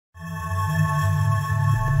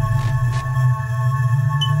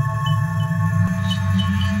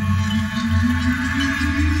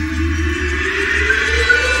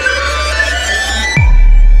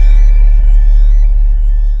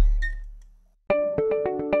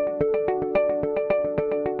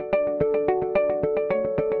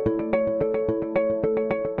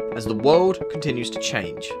as the world continues to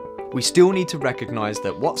change. We still need to recognise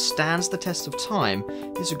that what stands the test of time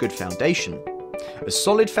is a good foundation. A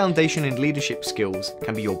solid foundation in leadership skills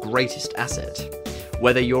can be your greatest asset.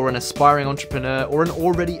 Whether you're an aspiring entrepreneur or an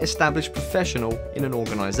already established professional in an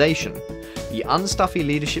organisation, the Unstuffy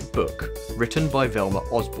Leadership book, written by Velma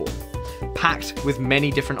Osborne, packed with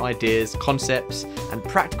many different ideas, concepts, and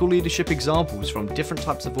practical leadership examples from different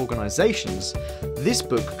types of organisations, this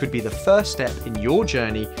book could be the first step in your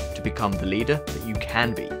journey to become the leader that you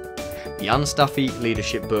can be. The Unstuffy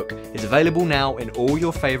Leadership book is available now in all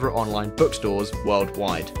your favourite online bookstores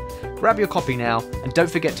worldwide. Grab your copy now and don't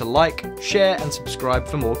forget to like, share and subscribe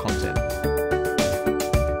for more content.